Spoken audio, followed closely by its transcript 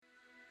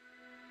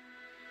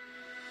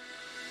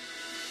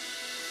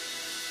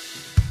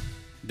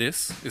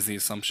This is the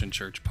Assumption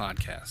Church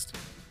podcast.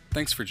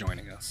 Thanks for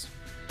joining us.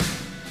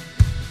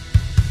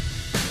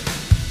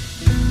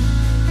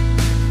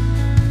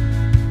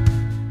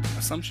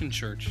 Assumption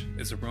Church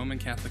is a Roman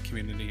Catholic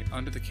community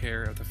under the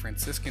care of the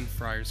Franciscan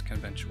Friars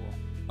Conventual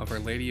of Our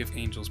Lady of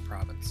Angels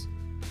Province.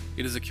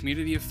 It is a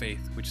community of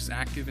faith which is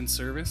active in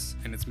service,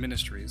 and its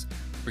ministries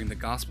bring the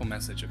gospel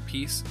message of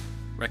peace,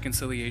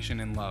 reconciliation,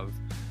 and love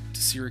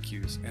to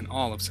Syracuse and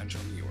all of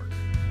central New York.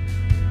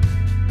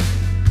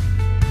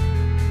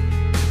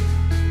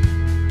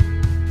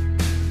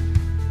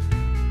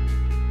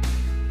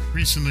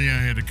 Recently, I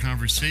had a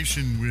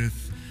conversation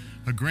with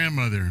a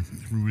grandmother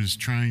who was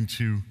trying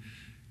to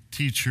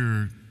teach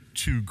her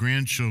two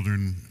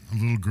grandchildren, a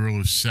little girl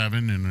of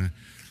 7 and a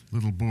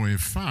little boy of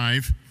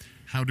 5,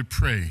 how to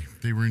pray.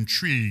 They were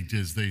intrigued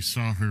as they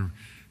saw her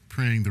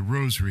praying the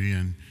rosary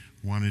and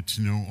wanted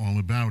to know all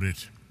about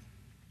it.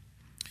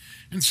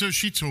 And so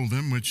she told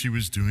them what she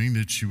was doing,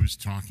 that she was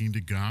talking to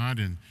God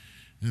and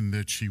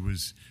that she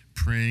was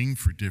praying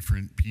for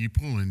different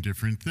people and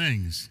different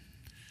things.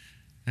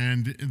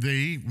 And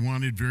they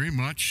wanted very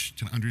much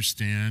to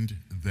understand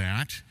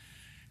that.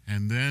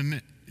 And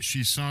then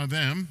she saw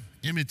them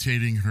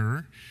imitating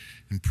her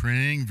and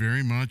praying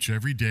very much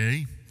every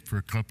day for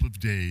a couple of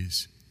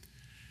days.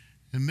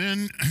 And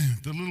then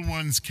the little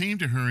ones came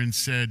to her and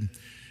said,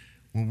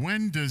 "Well,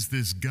 when does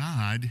this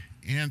God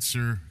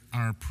answer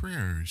our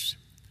prayers?"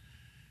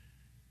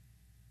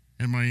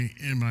 And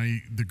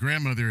the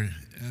grandmother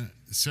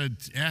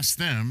asked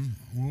them,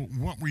 "Well,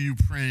 what were you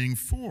praying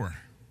for?"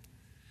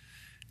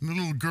 And the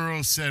little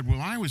girl said,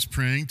 "Well, I was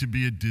praying to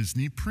be a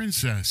Disney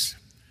princess."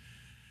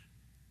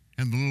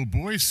 And the little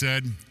boy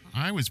said,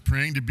 "I was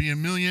praying to be a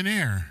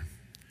millionaire."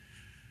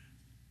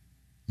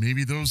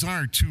 Maybe those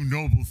are two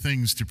noble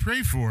things to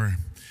pray for,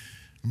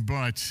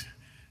 but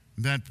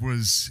that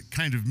was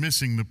kind of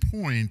missing the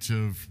point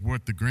of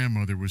what the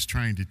grandmother was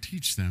trying to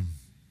teach them.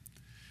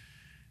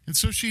 And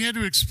so she had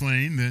to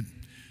explain that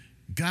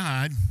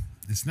God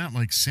is not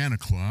like Santa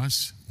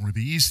Claus or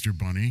the Easter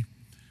Bunny,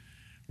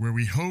 where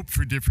we hope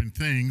for different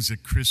things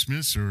at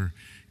Christmas or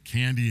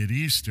candy at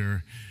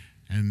Easter,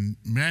 and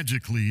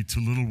magically to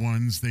little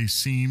ones they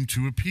seem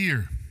to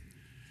appear.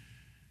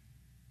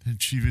 And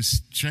she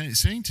was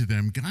saying to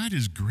them, God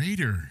is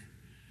greater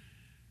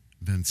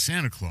than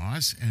Santa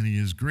Claus, and he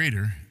is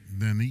greater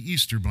than the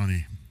Easter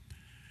Bunny.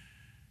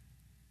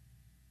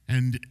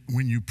 And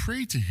when you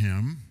pray to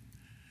him,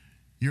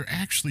 you're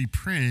actually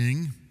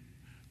praying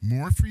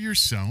more for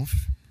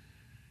yourself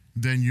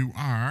than you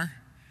are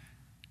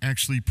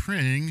actually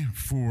praying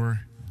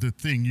for the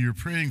thing you're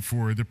praying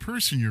for, the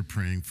person you're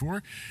praying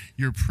for.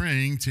 You're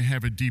praying to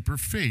have a deeper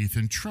faith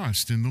and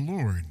trust in the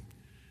Lord.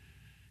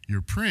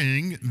 You're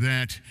praying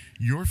that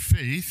your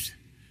faith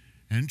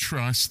and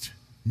trust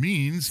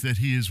means that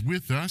he is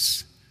with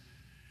us,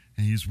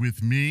 and he's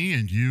with me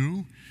and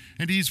you,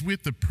 and he's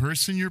with the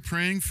person you're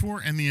praying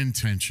for and the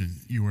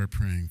intention you are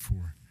praying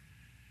for.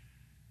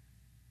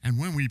 And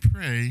when we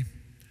pray,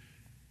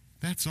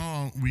 that's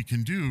all we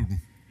can do,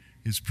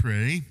 is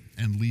pray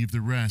and leave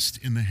the rest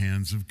in the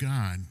hands of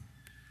God.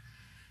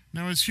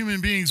 Now, as human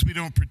beings, we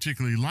don't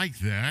particularly like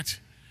that.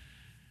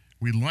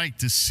 We like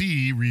to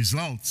see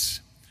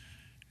results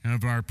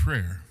of our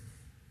prayer.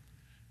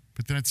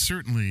 But that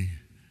certainly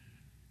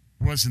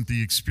wasn't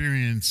the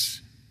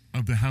experience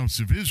of the house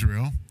of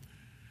Israel,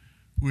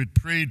 who had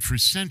prayed for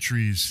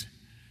centuries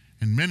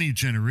and many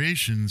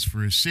generations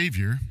for a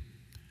Savior.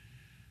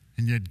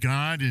 And yet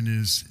God, in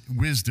his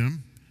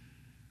wisdom,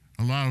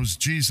 allows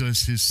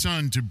Jesus, his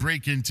son, to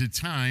break into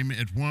time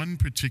at one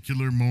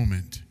particular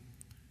moment.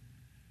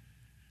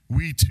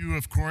 We too,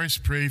 of course,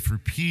 pray for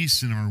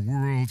peace in our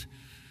world.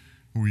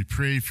 We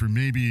pray for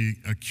maybe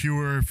a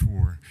cure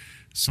for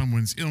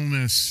someone's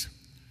illness,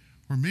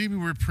 or maybe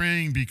we're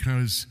praying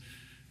because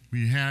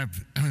we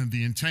have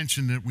the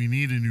intention that we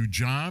need a new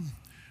job,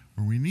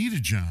 or we need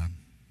a job.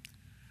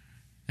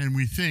 And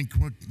we think,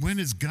 when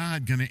is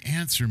God going to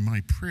answer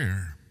my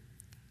prayer?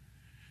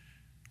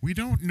 We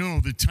don't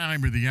know the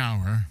time or the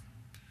hour,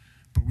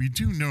 but we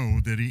do know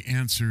that he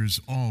answers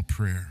all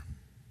prayer.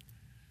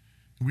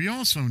 We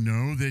also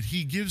know that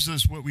he gives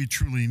us what we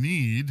truly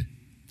need,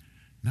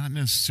 not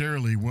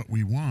necessarily what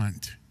we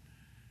want.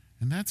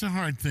 And that's a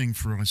hard thing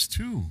for us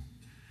too,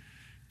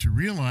 to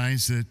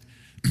realize that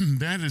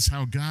that is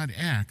how God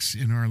acts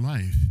in our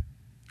life.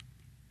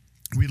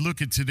 We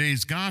look at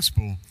today's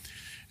gospel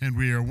and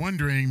we are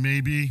wondering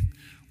maybe,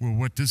 well,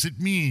 what does it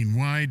mean?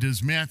 Why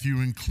does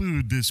Matthew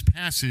include this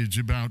passage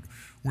about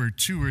where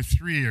 2 or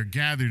 3 are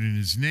gathered in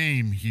his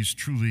name, he's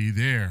truly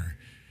there?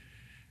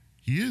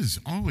 He is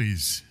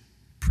always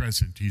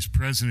present. He's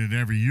present at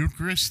every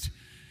Eucharist.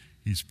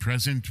 He's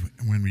present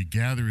when we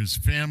gather as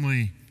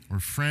family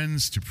or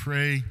friends to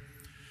pray.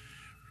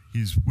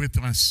 He's with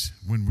us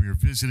when we are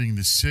visiting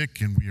the sick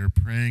and we are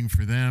praying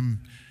for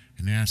them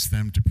and ask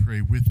them to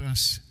pray with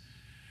us.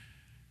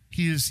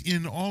 He is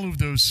in all of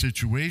those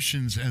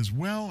situations, as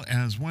well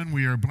as when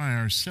we are by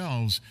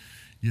ourselves,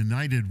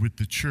 united with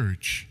the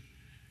church.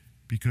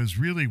 Because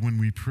really, when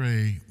we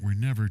pray, we're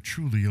never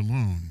truly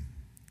alone.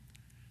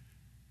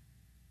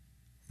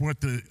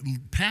 what the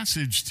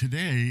passage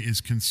today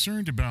is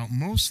concerned about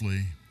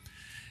mostly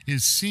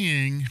is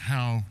seeing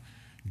how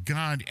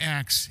God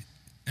acts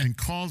and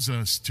calls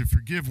us to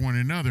forgive one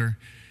another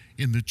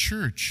in the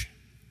church.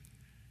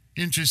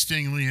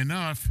 Interestingly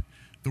enough,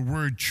 the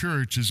word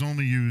church is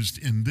only used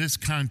in this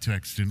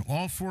context in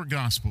all four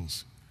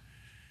Gospels.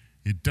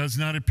 It does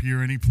not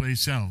appear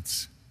anyplace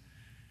else.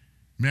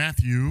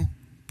 Matthew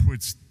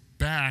puts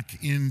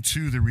back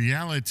into the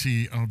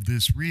reality of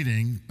this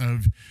reading,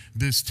 of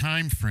this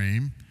time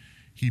frame,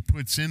 he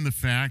puts in the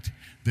fact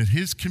that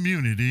his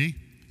community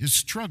is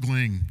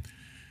struggling.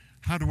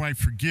 How do I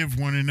forgive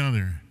one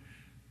another?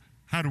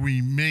 How do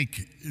we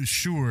make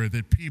sure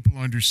that people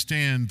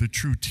understand the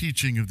true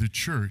teaching of the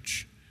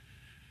church?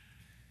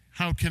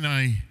 How can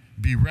I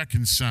be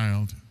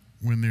reconciled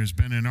when there's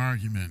been an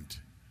argument?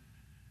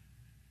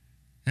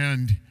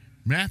 And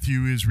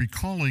Matthew is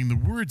recalling the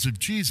words of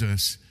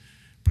Jesus,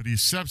 but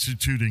he's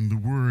substituting the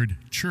word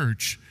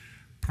church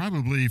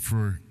probably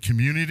for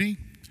community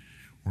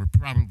or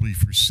probably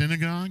for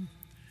synagogue.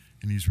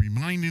 And he's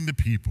reminding the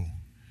people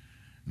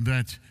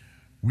that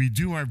we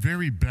do our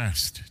very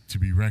best to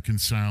be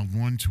reconciled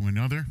one to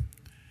another.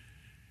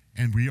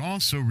 And we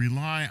also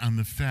rely on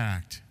the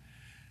fact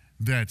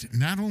that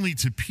not only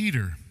to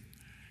Peter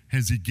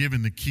has he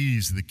given the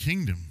keys of the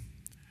kingdom,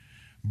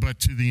 but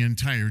to the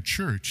entire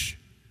church,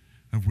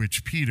 of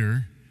which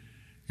Peter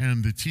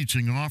and the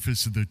teaching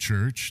office of the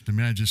church, the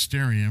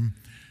magisterium,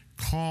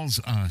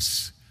 calls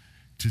us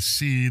to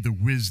see the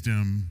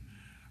wisdom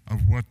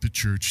of what the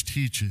church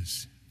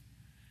teaches.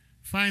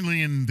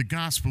 Finally, in the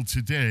gospel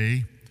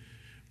today,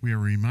 we are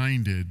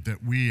reminded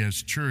that we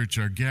as church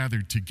are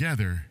gathered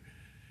together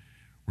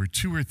where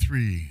 2 or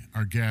 3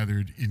 are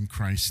gathered in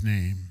Christ's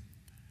name.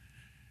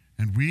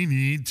 And we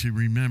need to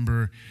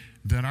remember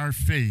that our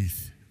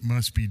faith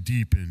must be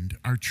deepened,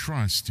 our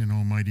trust in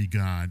Almighty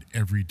God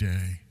every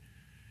day.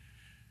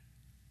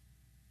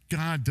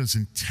 God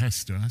doesn't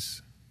test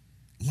us.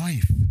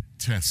 Life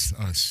tests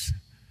us.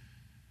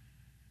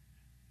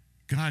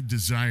 God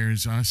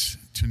desires us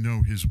to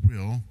know his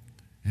will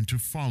and to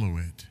follow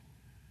it.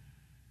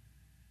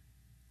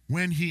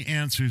 When he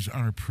answers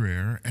our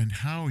prayer and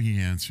how he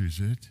answers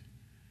it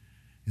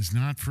is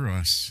not for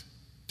us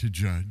to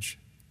judge,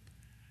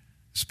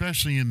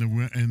 especially in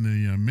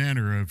the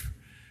manner of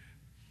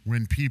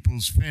when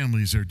people's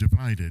families are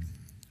divided,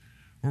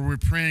 or we're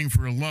praying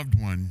for a loved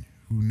one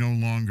who no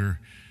longer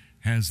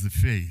has the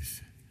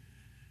faith.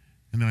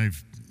 And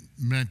I've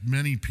met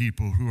many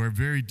people who are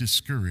very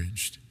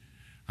discouraged.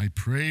 I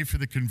pray for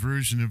the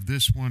conversion of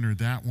this one or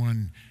that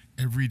one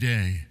every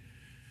day,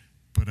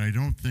 but I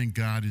don't think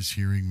God is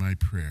hearing my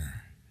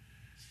prayer.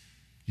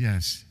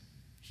 Yes,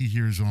 he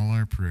hears all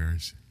our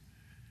prayers,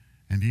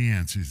 and he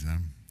answers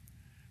them.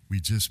 We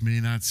just may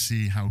not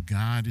see how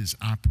God is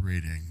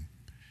operating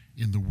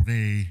in the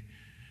way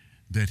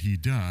that he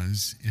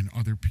does in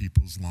other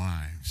people's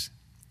lives.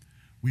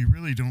 We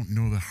really don't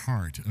know the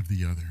heart of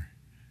the other.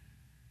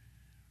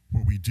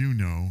 What we do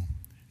know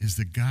is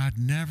that God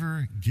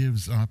never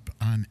gives up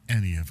on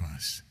any of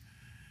us.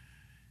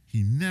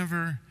 He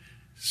never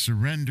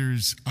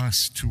surrenders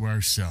us to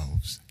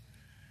ourselves.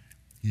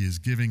 He is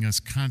giving us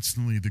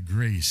constantly the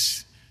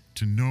grace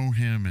to know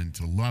him and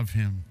to love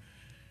him,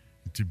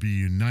 to be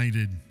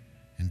united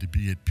and to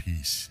be at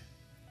peace.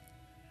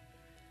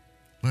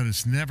 Let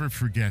us never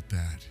forget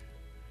that.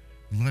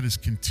 Let us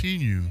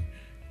continue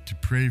to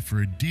pray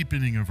for a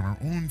deepening of our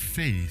own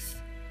faith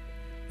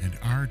and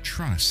our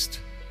trust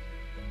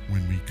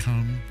when we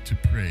come to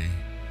pray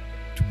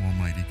to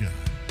Almighty God.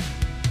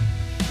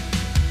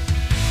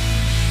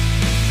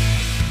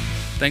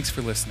 Thanks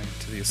for listening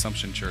to the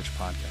Assumption Church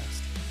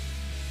podcast.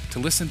 To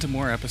listen to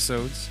more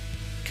episodes,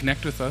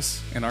 connect with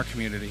us in our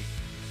community,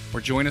 or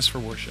join us for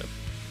worship,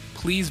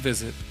 please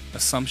visit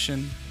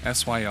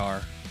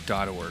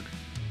AssumptionSYR.org.